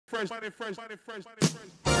I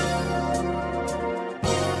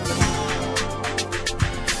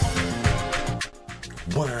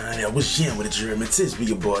was in with the German. It's me,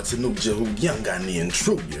 your boy, TUNNOOKIE, who young got me and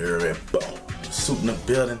true. You heard it? Boom. Suit in the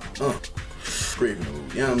building. Great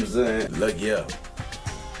move. You know what I'm saying? Look, yeah.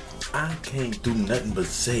 I can't do nothing but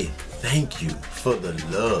say thank you for the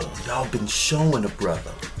love y'all been showing a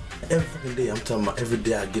brother. Every fucking day, I'm talking about every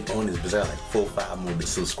day I get on this bitch, I got like 4 or 5 more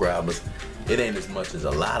subscribers. It ain't as much as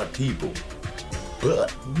a lot of people. But,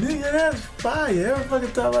 nigga, that's fire. Every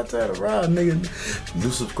fucking time I turn around, nigga, new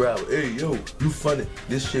subscriber. Hey, yo, you funny.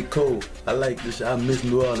 This shit cold. I like this shit. I miss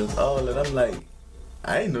New Orleans. All that. I'm like,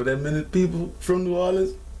 I ain't know that many people from New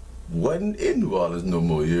Orleans wasn't in New Orleans no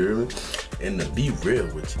more, you hear me? And to be real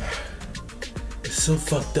with you, it's so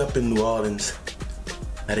fucked up in New Orleans,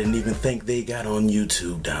 I didn't even think they got on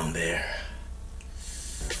YouTube down there.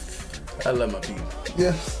 I love my people.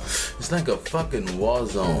 Yeah. It's like a fucking war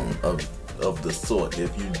zone of the sort.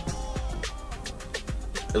 If you,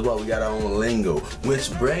 that's why we got our own lingo,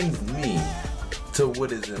 which brings me to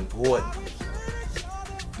what is important.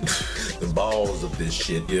 The balls of this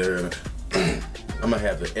shit here. I'm gonna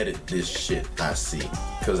have to edit this shit, I see.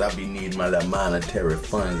 Cause I be needing my little monetary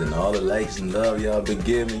funds and all the likes and love y'all been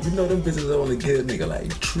giving. You know them bitches only give nigga like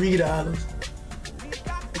 $3.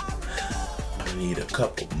 I need a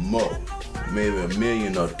couple more. Maybe $1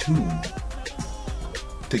 million or $2 million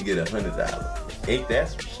to get $100. Ain't that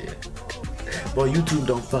some shit? Boy, YouTube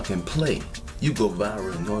don't fucking play. You go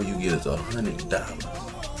viral and all you get is $100.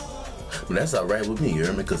 But that's alright with me, you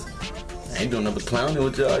hear me? Cause I ain't doing nothing but clowning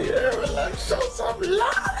with y'all. You hear me? Like, show some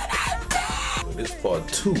love. This part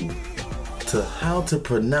 2 to how to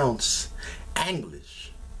pronounce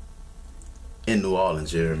English in New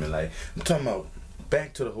Orleans, you hear me? Like, I'm talking about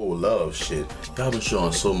back to the whole love shit. Y'all been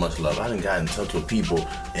showing so much love. I done got in touch with people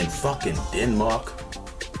in fucking Denmark,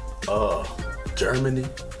 Germany,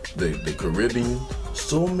 the Caribbean.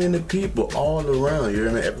 So many people all around, you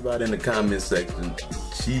hear me? Everybody in the comment section,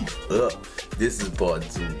 cheek up. This is part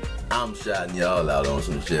 2. I'm shouting y'all out on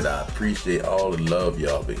some shit. I appreciate all the love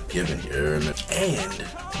y'all been giving, you hear me? And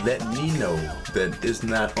let me know that it's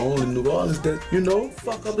not only New Orleans that, you know,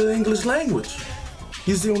 fuck up the English language.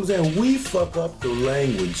 You see what I'm saying? We fuck up the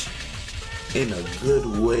language in a good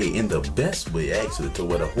way, in the best way actually, to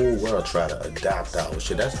where the whole world try to adopt our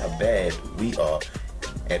shit. That's how bad we are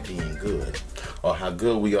at being good, or how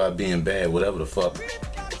good we are at being bad, whatever the fuck.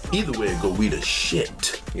 Either way it go, we the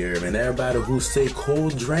shit. You hear me? And everybody who say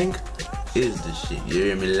cold drink is the shit. You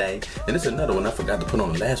hear me? Like, and it's another one I forgot to put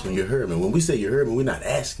on the last one. You heard me. When we say you heard me, we're not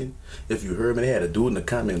asking if you heard me. They had a dude in the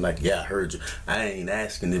comment like, yeah, I heard you. I ain't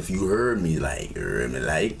asking if you heard me. Like, you heard me?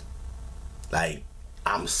 Like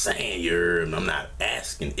I'm saying you heard me. I'm not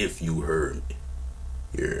asking if you heard me.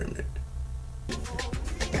 You heard me?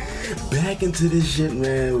 Back into this shit,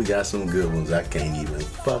 man. We got some good ones. I can't even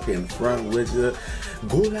fucking front with you.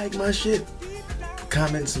 Go like my shit,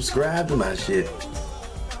 comment, subscribe to my shit,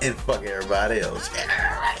 and fuck everybody else.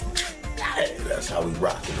 That's how we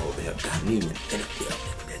rocking over here. Got me in the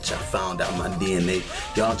bitch. I found out my DNA.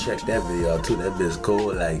 Y'all check that video out too. That bitch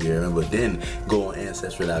cold like you. But then go on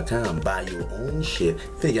Ancestry.com, buy your own shit,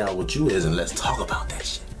 figure out what you is, and let's talk about that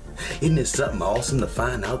shit. Isn't it something awesome to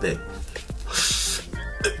find out that?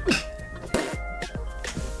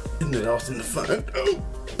 Isn't it awesome to find out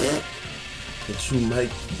that you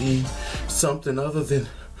might be something other than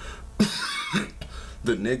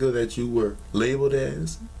the nigga that you were labeled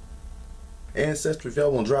as? Ancestry, if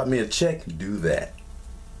y'all wanna drop me a check, do that.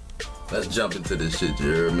 Let's jump into this shit,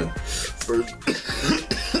 you heard me? First,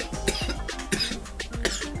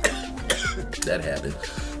 that happened.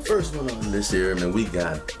 First one on this here, man, we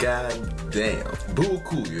got goddamn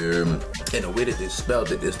buku, you hear me? And the way that they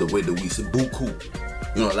spelled it is the way that we say buku.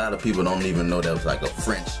 You know, a lot of people don't even know that was like a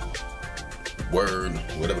French word,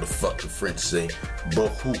 whatever the fuck the French say.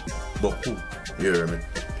 Beaucoup, you hear me?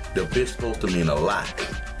 The bitch supposed to mean a lot.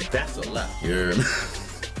 That's a lot, you hear me?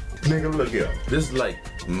 Nigga, look here. This is like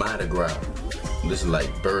Mardi Gras. This is like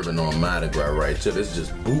bourbon on Mardi Gras right here. This is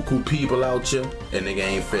just buku people out here, and nigga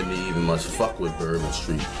ain't finna even much fuck with Bourbon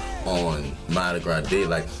Street on Mardi Gras Day.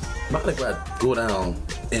 Like, Mardi Gras go down,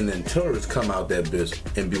 and then tourists come out that bitch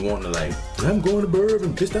and be wanting to like, I'm going to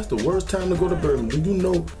Bourbon. Bitch, that's the worst time to go to Bourbon. Do you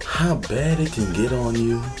know how bad it can get on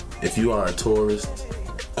you if you are a tourist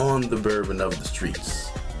on the Bourbon of the streets?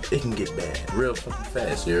 It can get bad real fucking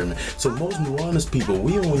fast, you hear me? So most New Orleans people,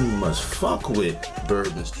 we only must fuck with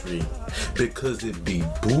Bourbon Street because it be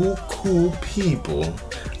buku people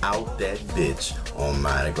out that bitch on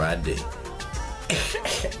Mardi Gras Day.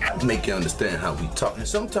 I'll make you understand how we talk. And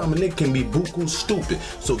sometimes a nigga can be buku stupid.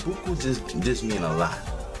 So buku just mean a lot.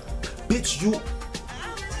 Bitch, you...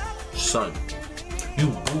 Son, you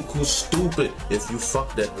buku stupid if you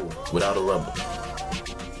fuck that hoe without a rubber.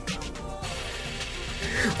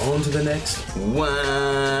 On to the next.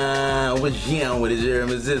 Wow, what's young with his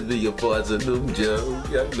Germans? This be your parts of New Joe.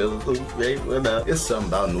 It's something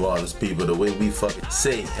about New Orleans people, the way we fucking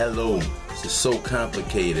say hello. It's just so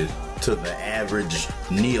complicated to the average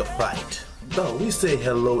neophyte. No, we say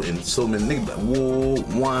hello in so many niggas like, whoa,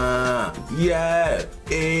 wow, yeah,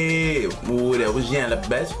 hey, whoa, that was young the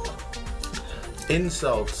best.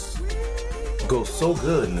 Insults go so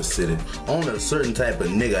good in the city. Only a certain type of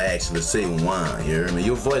nigga actually say wine, you hear me?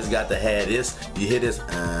 Your voice got to have this, you hear this,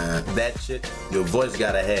 that shit, your voice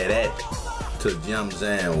got to have that to jump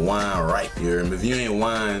and wine right, you hear me? If you ain't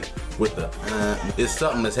wine with the, it's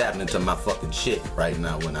something that's happening to my fucking shit right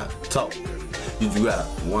now when I talk. You gotta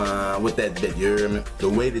wine with that bit, you hear me? The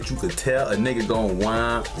way that you could tell a nigga gon'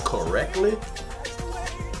 wine correctly,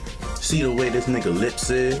 see the way this nigga lips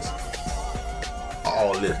is?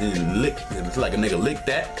 All this, it's like a nigga lick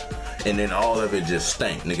that, and then all of it just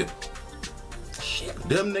stank, nigga. Shit.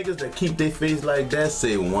 Them niggas that keep their face like that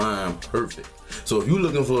say wine perfect. So if you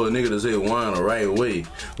looking for a nigga to say wine the right way,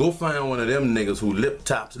 go find one of them niggas who lip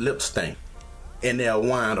stink, and they'll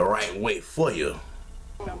wine the right way for you.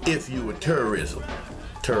 If you a tourist, vroom,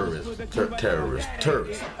 vroom. I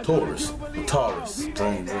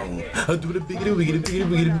do the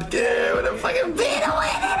biggity, yeah, with a fucking beat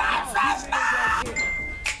away that I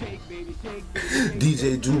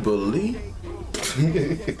DJ Jubilee.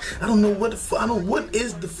 I don't know what the fuck. I don't know what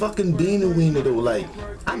is the fucking beanie weenie though. Like,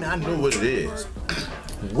 I mean, I know what it is.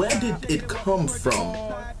 Where did it come from?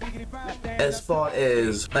 As far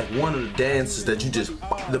as like one of the dances that you just,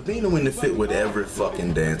 the beanie weenie fit with every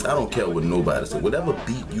fucking dance. I don't care what nobody says. Whatever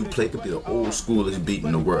beat you play could be the old schoolest beat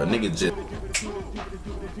in the world. Nigga just.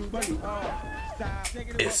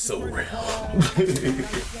 It's so real.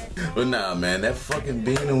 But nah, man, that fucking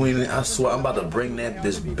beanie weenie, I swear I'm about to bring that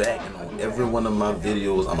bitch back, and on every one of my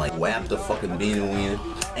videos I'm like, whap the fucking beanie weenie,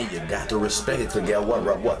 and you got to respect it, cause get what?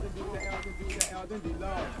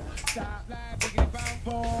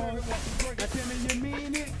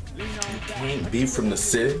 You can't be from the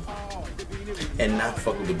city and not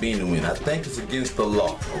fuck with the beanie weenie. I think it's against the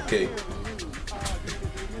law, okay?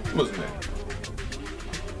 What's that?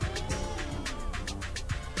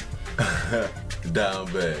 Down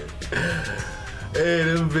bad. Hey,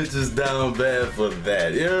 them bitches down bad for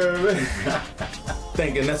that. You know what I mean?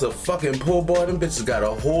 Thinking that's a fucking po' boy. Them bitches got a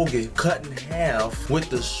hoagie cut in half with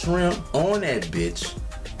the shrimp on that bitch,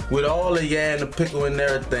 with all the yeah and the pickle and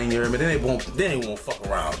everything. You know what I mean? Then they won't fuck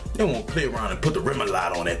around. They won't play around and put the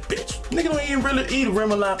remoulade on that bitch. Nigga don't even really eat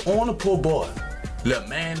remoulade on a po' boy. Little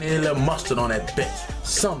mayonnaise, little mustard on that bitch.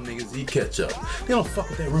 Some niggas eat ketchup. They don't fuck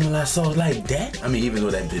with that remoulade sauce like that. I mean, even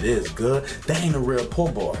though that bit is good, that ain't a real po'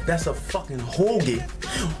 boy. That's a fucking hoagie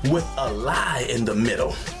with a lie in the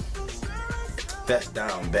middle. That's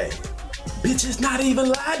down bad. Bitch, it's not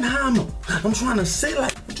even Leidenheimer. I'm trying to say,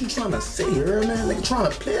 like, what you trying to say, you heard me? Like, trying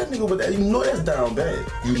to play a nigga with that. You know that's down bad.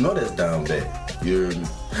 You know that's down bad. You heard me?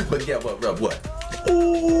 But yeah, what?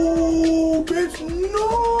 Ooh, bitch,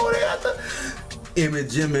 no, they got the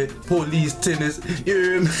Jimmy, police tennis, you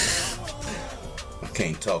hear me? I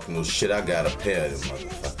can't talk no shit, I got a pair of them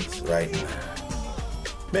motherfuckers right now.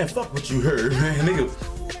 Man, fuck what you heard, man. Nigga,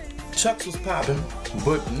 Chucks was popping,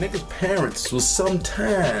 but niggas' parents was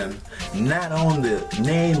sometime not on the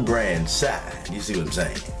name brand side. You see what I'm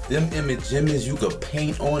saying? Them Jimmies, you could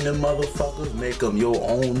paint on them motherfuckers, make them your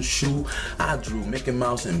own shoe. I drew Mickey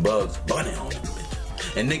Mouse and Bugs Bunny on them bitches.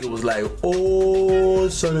 And nigga was like, oh,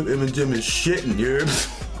 son of Jim is shitting, you heard me?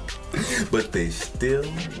 But they still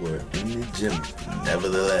were in the gym,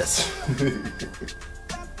 nevertheless.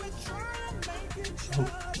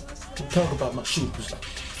 Talk about my shoes.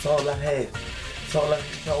 That's all I had.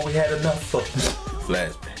 That's all we had enough for.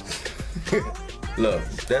 Flashback. Look,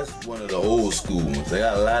 that's one of the old school ones. They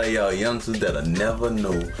got a lot of y'all youngsters that'll never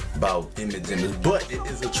know about images, but it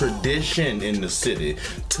is a tradition in the city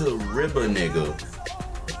to rib a nigga.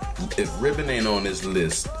 If ribbon ain't on this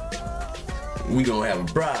list, we gonna have a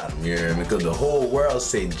problem, you hear me? Because the whole world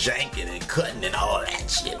say janking and cutting and all that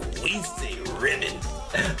shit. We say ribbon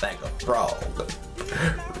like a frog.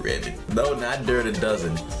 Ribbon. No, not Dirty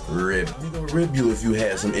Dozen. Ribbon. We gonna rib you if you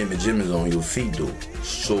had some images on your feet, though.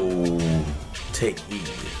 So take heed.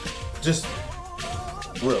 Just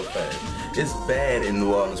real fast. It's bad in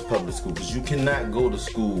New Orleans public school because you cannot go to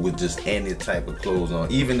school with just any type of clothes on.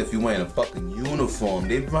 Even if you're wearing a fucking uniform,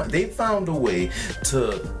 they found a way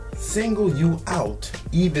to single you out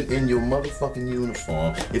even in your motherfucking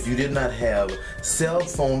uniform if you did not have cell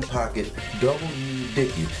phone pocket, double knee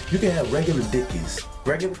dickies. You can have regular dickies,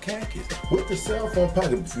 regular khakis with the cell phone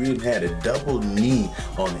pocket if you didn't have a double knee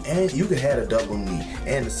on it. And you could have a double knee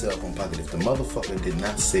and a cell phone pocket if the motherfucker did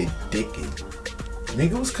not say dickie.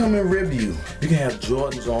 Nigga was coming rib you. You can have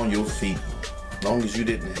Jordans on your feet. Long as you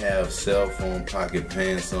didn't have cell phone pocket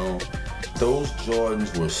pants on, those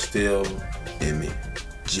Jordans were still in me.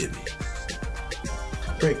 Jimmy.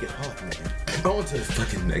 Break your heart, man. On to the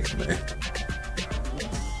fucking next, man.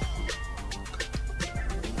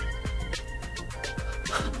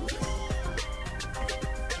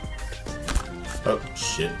 Oh,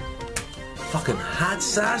 shit. Fucking hot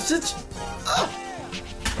sausage?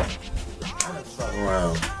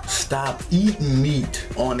 Around. Stop eating meat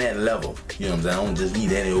on that level. You know what I'm saying? I don't just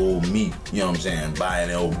eat any old meat. You know what I'm saying? Buy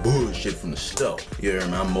any old bullshit from the store. You hear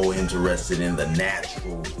me? I'm more interested in the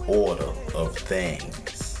natural order of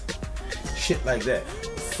things. Shit like that.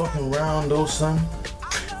 Fucking around though, son.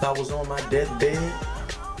 If I was on my deathbed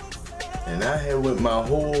and I had went my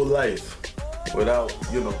whole life without,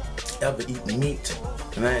 you know, ever eating meat,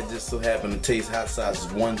 and I had just so happened to taste hot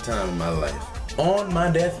sausage one time in my life. On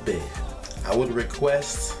my deathbed, I would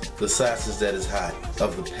request the sausage that is hot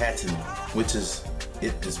of the patent, which is,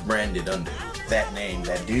 it is branded under that name,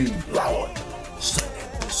 that dude, Lord.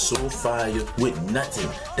 So fire with nothing.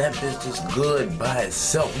 That bitch is good by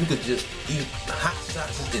itself. You could just eat hot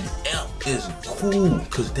sausage and it is cool,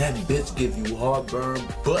 cause that bitch give you heartburn,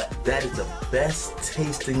 but that is the best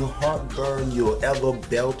tasting heartburn you'll ever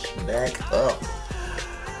belch back up.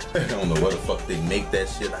 I don't know what the fuck they make that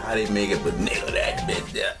shit, how they make it, but nigga, that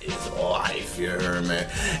bitch, that is life, you heard me?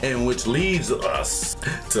 And which leads us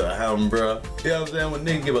to bruh. You know what I'm saying? When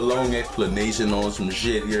nigga give a long explanation on some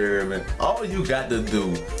shit, you heard me? All you got to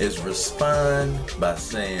do is respond by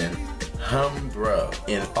saying, bruh.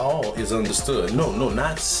 And all is understood. No,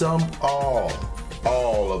 not some, all.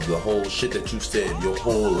 All of the whole shit that you said, your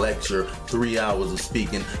whole lecture, 3 hours of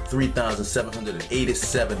speaking,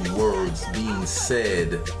 3,787 words being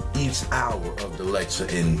said each hour of the lecture,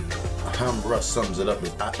 and bruh sums it up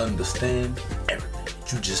as I understand everything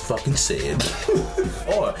that you just fucking said.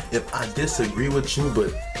 Or if I disagree with you,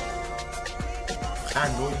 but I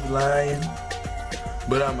know you lying,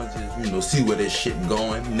 but I'ma just, you know, see where this shit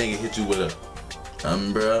going. Nigga hit you with a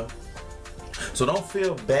bruh. So don't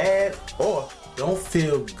feel bad or don't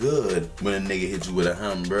feel good when a nigga hit you with a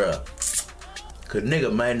bruh. Cause nigga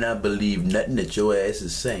might not believe nothing that your ass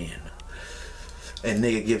is saying. And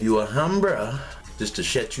nigga give you a bruh just to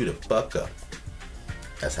shut you the fuck up.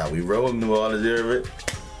 That's how we roll in New Orleans, you hear it?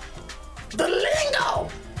 The lingo!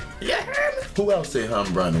 You hear me? Who else say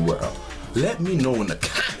bruh in the world? Let me know in the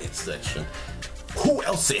comment section. Who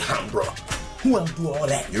else say bruh? Who else do all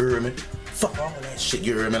that, you hear me? Fuck all that shit,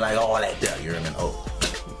 you hear me? Like all that there, you hear me? Oh.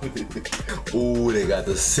 Ooh, they got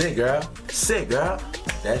the sick girl. Sick girl.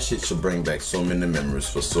 That shit should bring back so many memories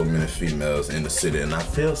for so many females in the city. And I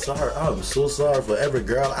feel sorry. I'm so sorry for every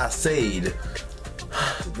girl I saved.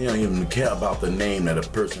 You don't even care about the name that a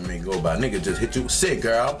person may go by. Nigga just hit you. Sick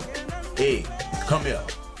girl. Hey, come here.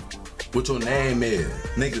 What your name is.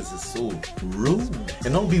 Niggas is so rude.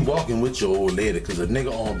 And don't be walking with your old lady, cause a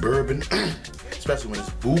nigga on bourbon, especially when it's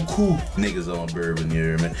buku niggas on bourbon, you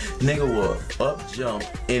hear me? Nigga will up jump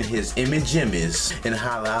in his jimmies and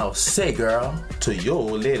holler out, say girl, to your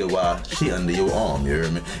old lady while she under your arm, you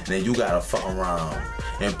hear me? And then you gotta fuck around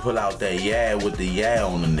and pull out that yeah with the yeah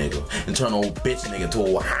on the nigga and turn old bitch nigga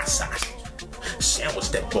to a hot sausage.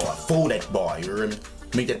 Sandwich that boy, fold that boy, you hear me?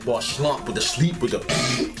 Make that boy slump with the sleep with the,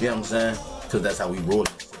 you know what I'm saying? Cause that's how we roll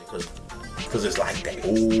it. Cause it's like that.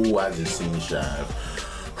 Oh, I just seen Shive.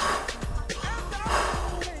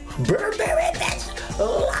 Burberry, bitch.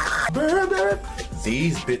 Burberry.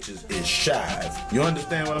 These bitches is Shive. You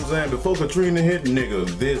understand what I'm saying? Before Katrina hit, nigga,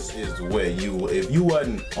 this is where you, if you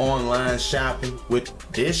wasn't online shopping with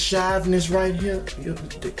this Shiveness right here,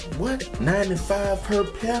 what? 95 per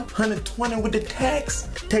pair? 120 with the tax?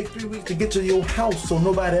 Take 3 weeks to get to your house so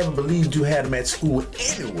nobody ever believed you had them at school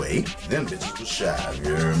anyway. Them bitches was Shive,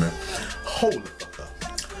 you hear me? Hold the fuck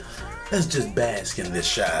up. Let's just bask in this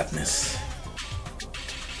Shiveness.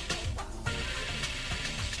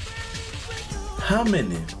 How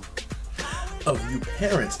many of you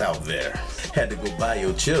parents out there had to go buy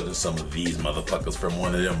your children some of these motherfuckers from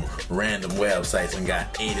one of them random websites and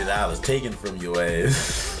got $80 taken from your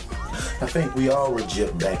ass I think we all were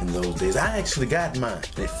gypped back in those days. I actually got mine.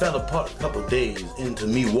 They fell apart a couple days into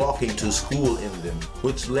me walking to school in them,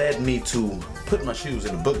 which led me to put my shoes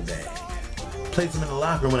in a book bag, place them in the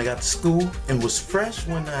locker when I got to school, and was fresh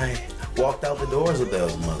when I walked out the doors of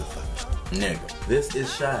those motherfuckers. Nigga, this is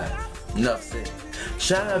Shive. Enough said.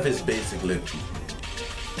 Shive is basically,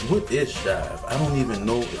 what is Shive? I don't even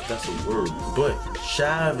know if that's a word, but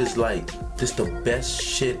Shive is like just the best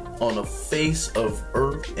shit on the face of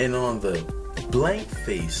Earth and on the blank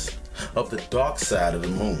face of the dark side of the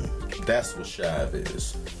moon. That's what Shive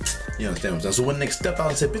is. You understand what I'm saying? So when niggas step out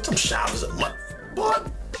and say, bitch, I'm Shive as a motherfucker,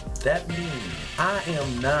 what? That means I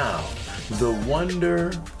am now the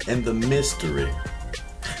wonder and the mystery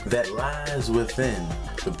that lies within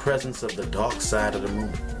the presence of the dark side of the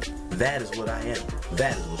moon. That is what I am.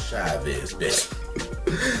 That is what Shive is, bitch.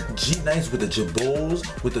 G-Nice with the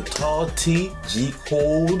jabos, with the tall T,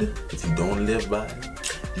 G-Code. If you don't live by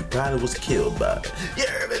it, you probably was killed by it. You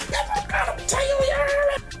heard me? I'm telling you, you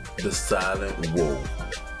heard me? The silent whoa.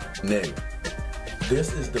 Nigga,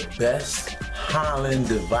 this is the best hollering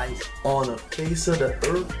device on the face of the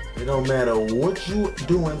earth. It don't matter what you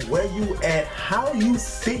doing, where you at, how you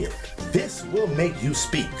feel. This will make you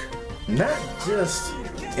speak. Not just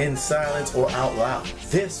in silence or out loud.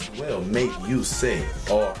 This will make you say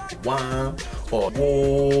or whine or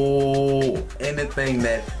whoa. Anything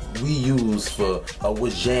that we use for a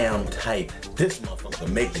wajam type. This motherfucker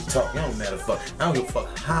make you talk. It don't matter fuck. I don't give a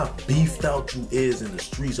fuck how beefed out you is in the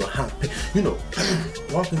streets or how, you know,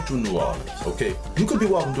 walking through New Orleans, okay? You could be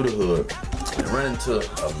walking through the hood and run into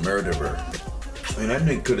a murderer. And that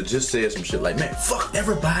nigga could have just said some shit like, man, fuck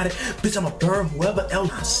everybody, bitch, I'ma burn whoever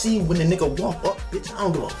else I see when the nigga walk up, bitch, I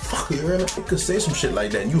don't give a fuck, you heard me? He could say some shit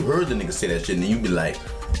like that, and you heard the nigga say that shit, and then you be like,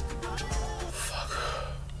 fuck,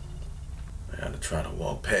 I gotta try to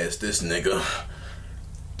walk past this nigga.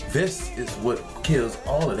 This is what kills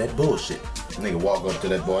all of that bullshit. Nigga walk up to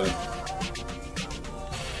that boy,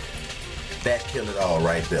 that kill it all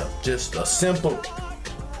right there. Just a simple,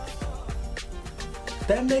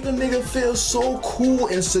 that make a nigga feel so cool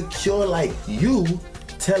and secure, like you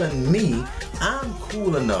telling me I'm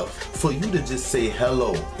cool enough for you to just say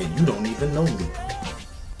hello and you don't even know me.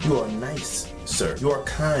 You are nice, sir. You are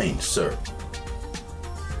kind, sir.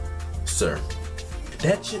 Sir.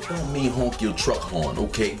 That shit don't mean honk your truck horn,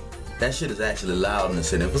 okay? That shit is actually loud in the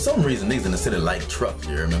city. And for some reason, niggas in the city like trucks,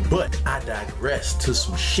 you hear me? But I digress to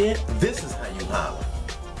some shit. This is how you holler.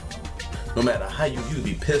 No matter how you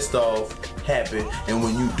be pissed off, happy, and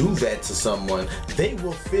when you do that to someone, they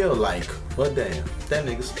will feel like, well damn, that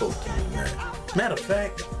nigga spoke to me, man. Matter of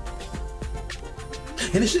fact,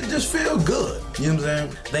 and it should just feel good. You know what I'm saying?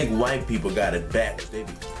 I think white people got it back. They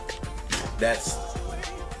be, that's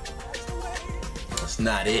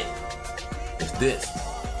not it. It's this.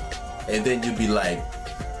 And then you be like,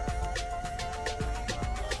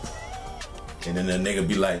 and then the nigga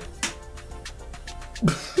be like,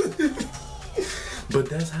 but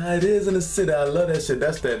that's how it is in the city. I love that shit.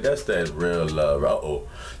 That's that real love. Uh-oh.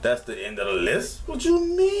 That's the end of the list? What you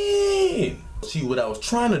mean? See, what I was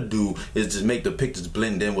trying to do is just make the pictures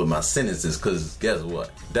blend in with my sentences, because guess what?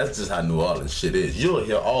 That's just how New Orleans shit is. You'll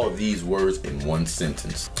hear all of these words in one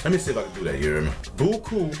sentence. Let me see if I can do that, you hear me?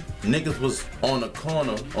 Buku, niggas was on the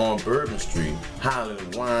corner on Bourbon Street,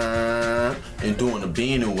 hollering wine and doing a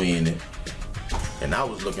beanie weenie. And I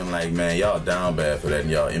was looking like, man, y'all down bad for that and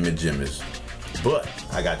y'all image. But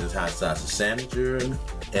I got this hot sausage sandwich,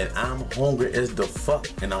 and I'm hungry as the fuck,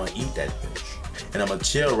 and I'm gonna eat that bitch. And I'm gonna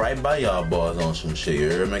chill right by y'all boys on some shit, you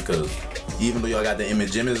hear me? Cause even though y'all got the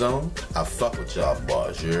image on, I fuck with y'all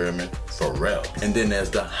boys, you hear me? For real. And then there's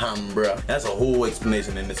the hambra. That's a whole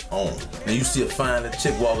explanation in its own. And you see a fine little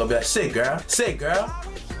chick walk up there, say girl.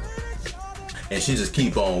 And she just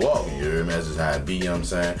keep on walking, you hear me? That's just how it be, you know what I'm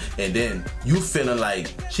saying? And then you feeling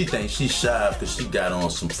like she thinks she's shy because she got on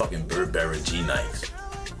some fucking Burberry G-Nikes.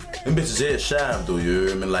 Them bitches is shy though, you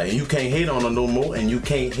hear me? Like, and you can't hate on her no more, and you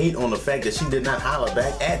can't hate on the fact that she did not holler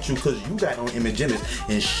back at you because you got on images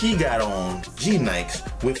and she got on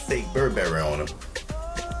G-Nikes with fake Burberry on them.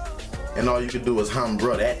 And all you can do is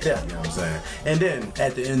hambra that there, you know what I'm saying? And then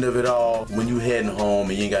at the end of it all, when you heading home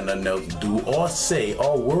and you ain't got nothing else to do or say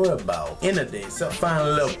or worry about in a day, so find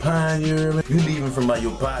a little pine, you hear me? You leaving from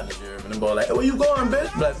your partner, you hear me? And the boy like, hey, where you going,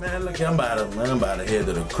 bitch? Like, man, look here, I'm about to head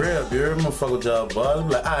to the crib, you hear me? I'm gonna fuck with y'all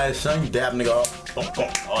boys. Like, all right, son, you dap nigga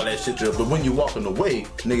off, all that shit, but when you walking away,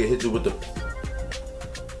 nigga hit you with the,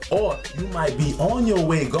 or you might be on your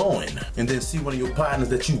way going and then see one of your partners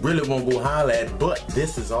that you really won't go holler at, but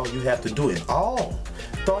this is all you have to do. And all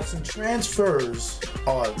thoughts and transfers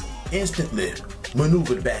are instantly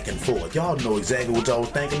maneuvered back and forth. Y'all know exactly what y'all was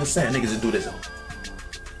thinking and saying. Niggas just do this.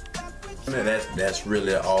 Man, that's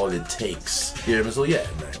really all it takes. You hear me? So yeah,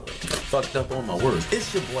 man, fucked up on my words.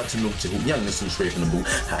 It's your boy TUNNOOKIE, youngest and straight from the boot.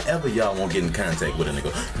 However y'all want to get in contact with a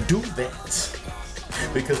nigga, do that.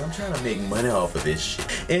 Because I'm trying to make money off of this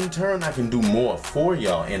shit. In turn, I can do more for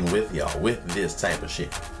y'all and with y'all with this type of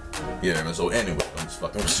shit. You hear me? So anyway, I'm just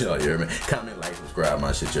fucking with y'all, you hear me? Comment, like, subscribe,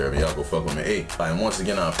 my shit, you hear me? Y'all go fuck with me. Hey, and once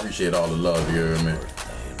again, I appreciate all the love, you hear me?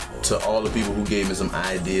 To all the people who gave me some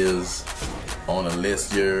ideas on a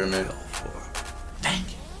list, you hear me?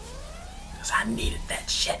 Thank you. Because I needed that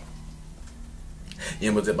shit. You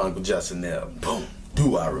know what's up, Uncle Justin there? Boom.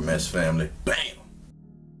 Do our mess, family. Bam.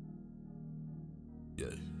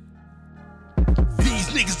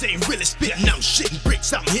 Niggas ain't really spitting, I'm shitting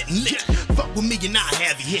bricks, I'm hitting licks. Fuck with me and I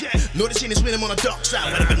have you hit. Know this shit is when I'm on the dark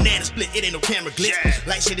side. When a banana split, it ain't no camera glitch.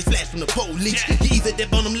 Like shit is flash from the police. You either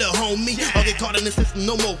dip on them little homie, or get caught in the system,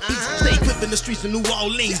 no more peace. Stay equipped in the streets of New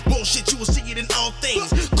Orleans. Bullshit, you will see it in all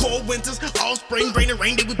things. Cold winters, all spring, rain and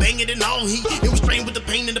rain, they we bang it in all heat. It was strained with the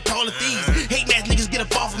pain and the pall of thieves. Hating ass niggas get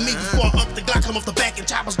up off of me before I up the Glock, come off the back and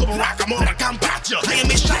choppers go rock. I'm on a kombucha. I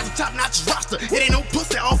am in shots, top notch roster. It ain't no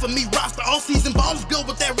pussy off of me roster. All season ballers go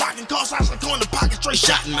with that rockin' car shots like on the pocket straight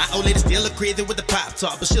shot. My old lady still look crazy with the pop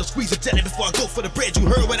top, but she'll squeeze a jelly before I go for the bread. You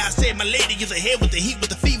heard what I said, my lady is ahead with the heat, with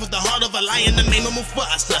the fever, the heart of a lion, the name of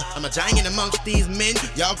Mufasa. I'm a giant amongst these men.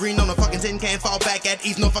 Y'all green on the fucking tin, can't fall back at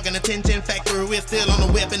ease, no fucking attention. Factory, we're still on the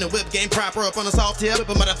whip, and the whip game proper up on the soft tip. Whip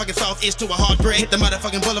a motherfucking soft itch to a hard break. Hit the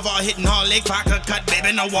motherfucking boulevard, hitting hard legs, pocket cut,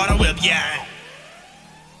 baby, no water whip, yeah.